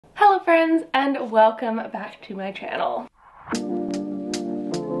friends, and welcome back to my channel.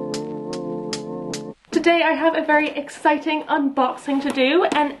 Today I have a very exciting unboxing to do,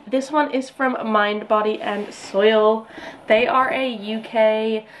 and this one is from Mind, Body and Soil. They are a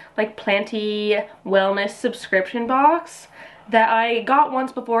UK like planty wellness subscription box that I got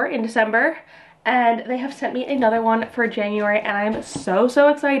once before in December, and they have sent me another one for January, and I'm so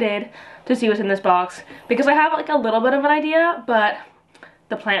excited to see what's in this box because I have like a little bit of an idea, but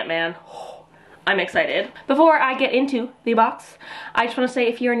the plant man, I'm excited. Before I get into the box, I just want to say,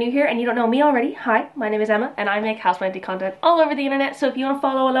 if you're new here and you don't know me already, hi, my name is Emma and I make houseplanty content all over the internet. So if you want to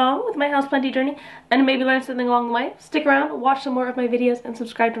follow along with my houseplanty journey and maybe learn something along the way, stick around, watch some more of my videos and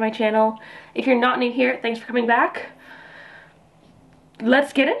subscribe to my channel. If you're not new here, thanks for coming back.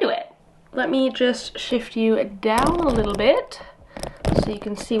 Let's get into it. Let me just shift you down a little bit so you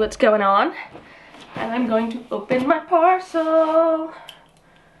can see what's going on. And I'm going to open my parcel.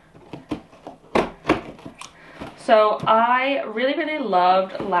 So I really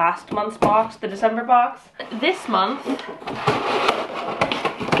loved last month's box, the December box. This month,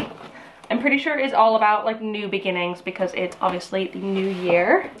 I'm pretty sure is all about like new beginnings because it's obviously the new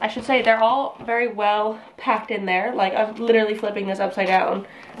year. I should say they're all very well packed in there. Like, I'm literally flipping this upside down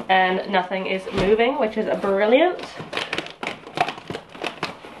and nothing is moving, which is brilliant.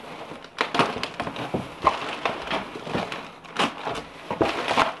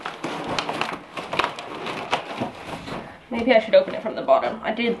 Maybe I should open it from the bottom.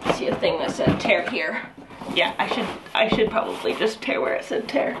 I did see a thing that said tear here. Yeah, I should probably just tear where it said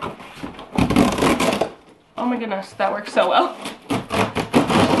tear. Oh my goodness, that works so well.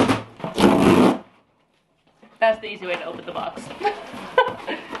 That's the easy way to open the box.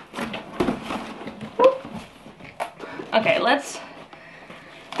 Okay, let's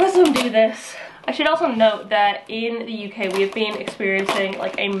undo this. I should also note that in the UK we have been experiencing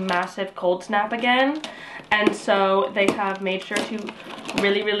like a massive cold snap again, and so they have made sure to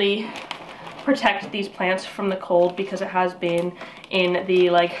really protect these plants from the cold because it has been in the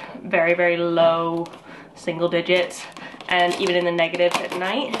like very low single digits and even in the negatives at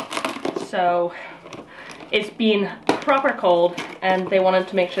night. So it's been proper cold and they wanted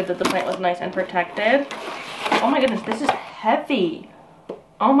to make sure that the plant was nice and protected. Oh my goodness, this is heavy.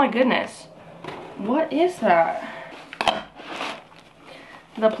 Oh my goodness. What is that?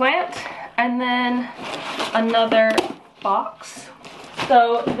 The plant and then another box.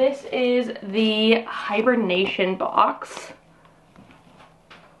 So this is the hibernation box.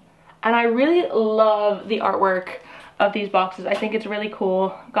 And I really love the artwork of these boxes. I think it's really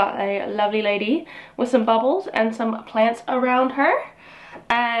cool. Got a lovely lady with some bubbles and some plants around her.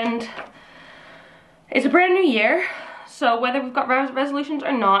 And it's a brand new year. So whether we've got resolutions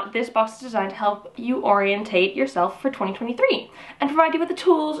or not, this box is designed to help you orientate yourself for 2023 and provide you with the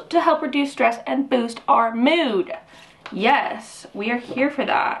tools to help reduce stress and boost our mood. Yes, we are here for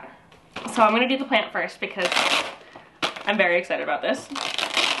that. So I'm gonna do the plant first because I'm very excited about this.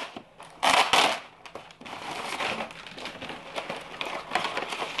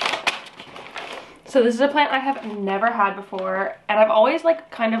 So this is a plant I have never had before, and I've always like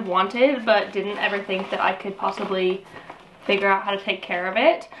kind of wanted, but didn't ever think that I could possibly figure out how to take care of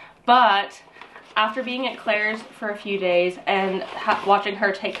it. But after being at Claire's for a few days and watching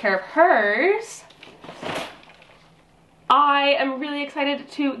her take care of hers, I am really excited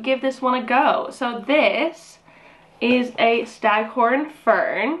to give this one a go. So this is a staghorn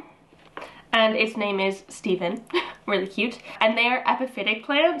fern, and its name is Steven. Really cute. And they are epiphytic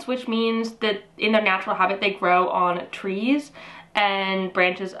plants, which means that in their natural habitat they grow on trees and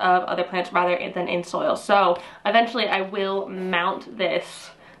branches of other plants rather than in soil. So eventually I will mount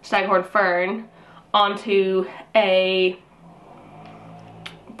this staghorn fern onto a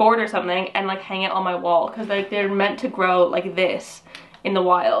board or something and like hang it on my wall because like they're meant to grow like this in the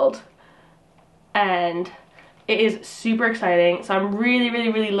wild, and it is super exciting. So I'm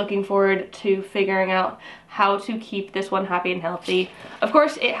really looking forward to figuring out how to keep this one happy and healthy. Of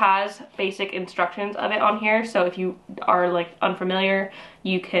course, it has basic instructions of it on here, so if you are like unfamiliar,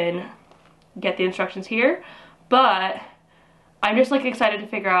 you can get the instructions here. But I'm just like excited to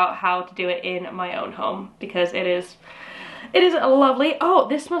figure out how to do it in my own home because it is lovely. Oh,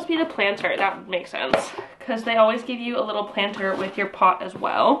 this must be the planter. That makes sense because they always give you a little planter with your pot as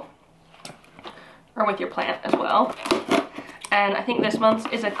well, or with your plant as well. And I think this month's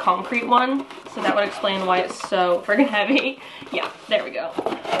is a concrete one, so that would explain why it's so friggin' heavy. Yeah, there we go.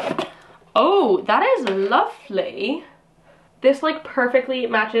 Oh, that is lovely. This like perfectly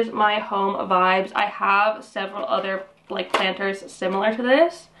matches my home vibes. I have several other like planters similar to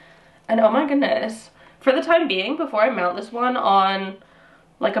this, and oh my goodness, for the time being, before I mount this one on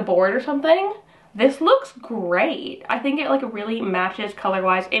like a board or something. This looks great. I think it like really matches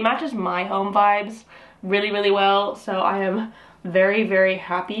color-wise. It matches my home vibes really, really well. So I am very, very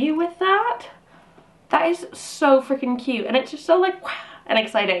happy with that. That is so freaking cute. And it's just so like, wow, and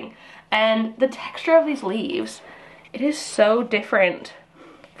exciting. And the texture of these leaves, it is so different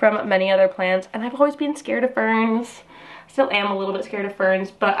from many other plants. And I've always been scared of ferns. Still am a little bit scared of ferns,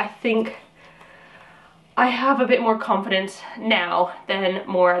 but I think I have a bit more confidence now than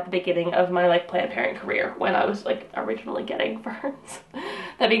more at the beginning of my like plant parent career when I was like originally getting ferns.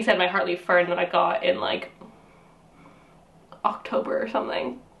 That being said, my heartleaf fern that I got in like October or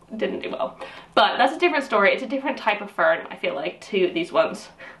something didn't do well. But that's a different story. It's a different type of fern, I feel like, to these ones.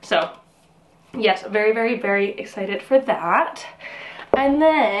 So yes, very, very, very excited for that. And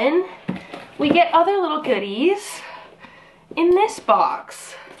then we get other little goodies in this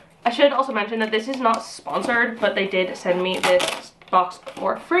box. I should also mention that this is not sponsored, but they did send me this box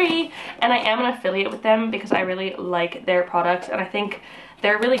for free, and I am an affiliate with them because I really like their products, and I think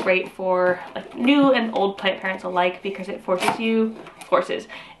they're really great for like new and old plant parents alike because it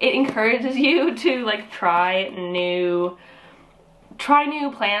it encourages you to like try new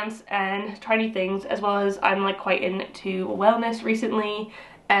plants and try new things, as well as I'm like quite into wellness recently,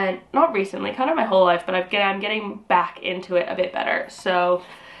 and not recently, kind of my whole life, but I'm getting back into it a bit better. So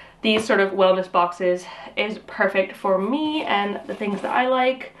these sort of wellness boxes is perfect for me and the things that I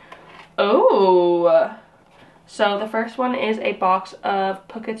like. Oh, so the first one is a box of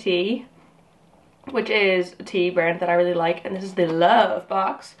Puka tea, which is a tea brand that I really like, and this is the Love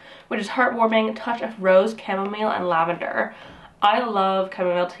box, which is heartwarming touch of rose, chamomile, and lavender. I love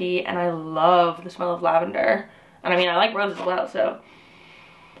chamomile tea and I love the smell of lavender, and I mean I like rose as well, so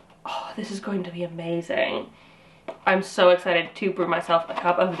oh, this is going to be amazing. I'm so excited to brew myself a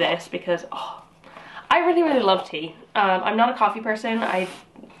cup of this because oh, I really, really love tea. I'm not a coffee person. I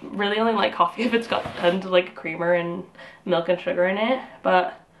really only like coffee if it's got tons of like creamer and milk and sugar in it,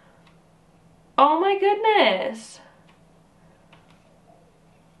 but oh my goodness.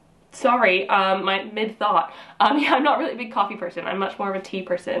 Sorry, my mid-thought. Yeah, I'm not really a big coffee person. I'm much more of a tea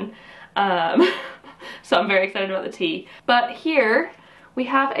person. So I'm very excited about the tea. But here we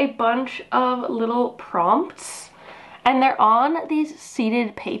have a bunch of little prompts, and they're on these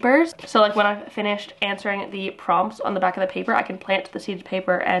seeded papers. So like when I've finished answering the prompts on the back of the paper, I can plant the seeded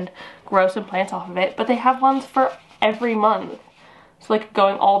paper and grow some plants off of it. But they have ones for every month. So like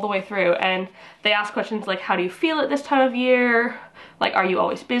going all the way through, and they ask questions like, how do you feel at this time of year? Like, are you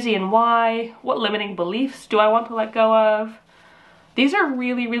always busy and why? What limiting beliefs do I want to let go of? These are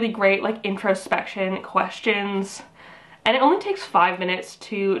really, really great like introspection questions. And it only takes 5 minutes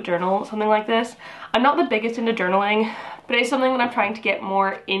to journal something like this. I'm not the biggest into journaling, but it's something that I'm trying to get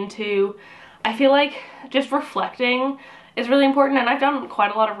more into. I feel like just reflecting is really important, and I've done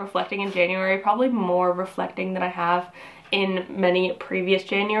quite a lot of reflecting in January, probably more reflecting than I have in many previous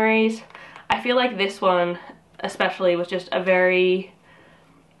Januaries. I feel like this one especially was just a very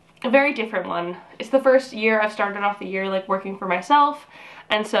different one. It's the first year I've started off the year like working for myself,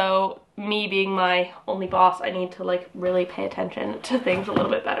 and so me being my only boss, I need to like really pay attention to things a little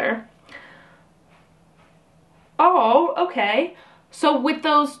bit better. Oh, okay. So with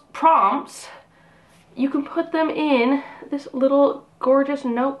those prompts, you can put them in this little gorgeous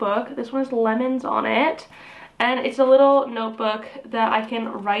notebook. This one has lemons on it, and it's a little notebook that I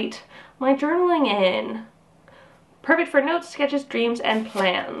can write my journaling in. Perfect for notes, sketches, dreams, and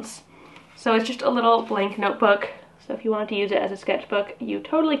plans. So it's just a little blank notebook. So if you wanted to use it as a sketchbook, you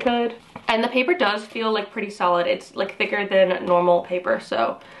totally could. And the paper does feel like pretty solid. It's like thicker than normal paper,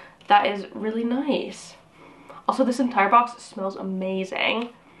 so that is really nice. Also, this entire box smells amazing.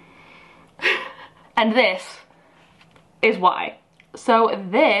 And this is why. So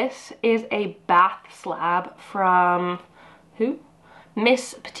this is a bath slab from, who?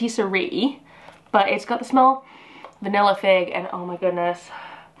 Miss Patisserie, but it's got the smell vanilla fig, and oh my goodness,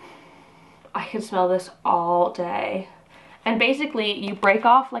 I can smell this all day. And basically you break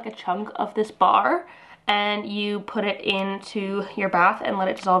off like a chunk of this bar and you put it into your bath and let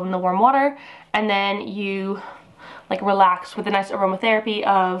it dissolve in the warm water, and then you like relax with the nice aromatherapy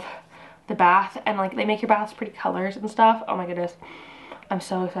of the bath, and like they make your baths pretty colors and stuff. Oh my goodness, I'm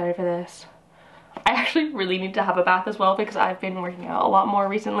so excited for this. I actually really need to have a bath as well because I've been working out a lot more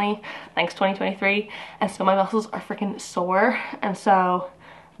recently, thanks 2023, and so my muscles are freaking sore, and so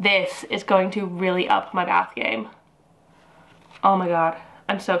this is going to really up my bath game. Oh my god,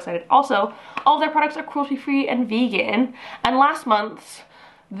 I'm so excited. Also, all of their products are cruelty-free and vegan, and last month's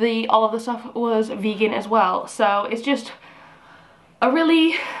all of the stuff was vegan as well, so it's just a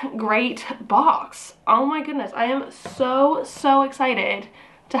really great box. Oh my goodness, I am so excited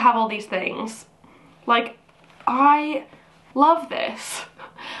to have all these things. Like, I love this.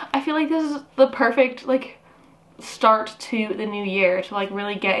 I feel like this is the perfect like start to the new year to like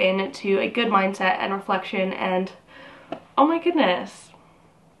really get into a good mindset and reflection, and oh my goodness,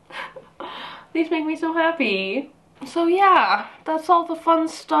 these make me so happy. So yeah, that's all the fun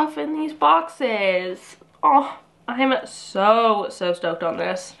stuff in these boxes. Oh, I'm so stoked on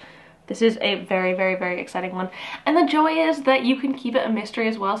this. This is a very exciting one. And the joy is that you can keep it a mystery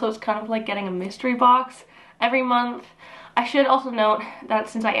as well, so it's kind of like getting a mystery box every month. I should also note that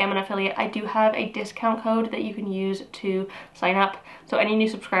since I am an affiliate, I do have a discount code that you can use to sign up. So any new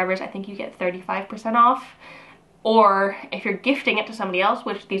subscribers, I think you get 35% off. Or if you're gifting it to somebody else,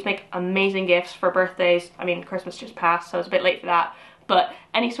 which these make amazing gifts for birthdays. I mean, Christmas just passed, so it's a bit late for that. But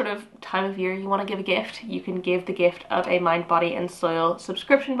any sort of time of year you want to give a gift, you can give the gift of a Mind, Body and Soil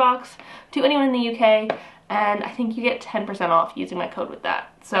subscription box to anyone in the UK. And I think you get 10% off using my code with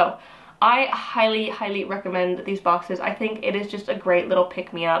that. So I highly recommend these boxes. I think it is just a great little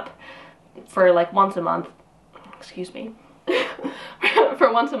pick-me-up for like once a month, excuse me,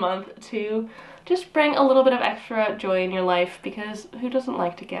 for once a month to just bring a little bit of extra joy in your life, because who doesn't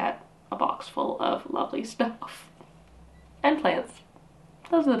like to get a box full of lovely stuff? And plants.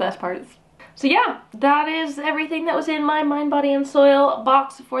 Those are the best parts. So yeah, that is everything that was in my Mind, Body and Soil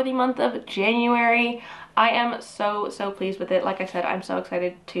box for the month of January. I am so pleased with it. Like I said, I'm so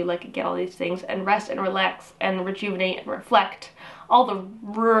excited to like get all these things and rest and relax and rejuvenate and reflect. All the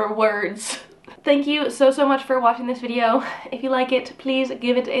words. Thank you so much for watching this video. If you like it, please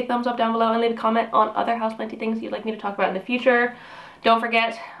give it a thumbs up down below and leave a comment on other houseplanty things you'd like me to talk about in the future. Don't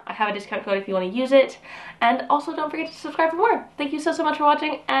forget, I have a discount code if you want to use it. And also don't forget to subscribe for more. Thank you so much for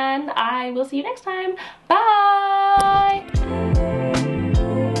watching, and I will see you next time. Bye!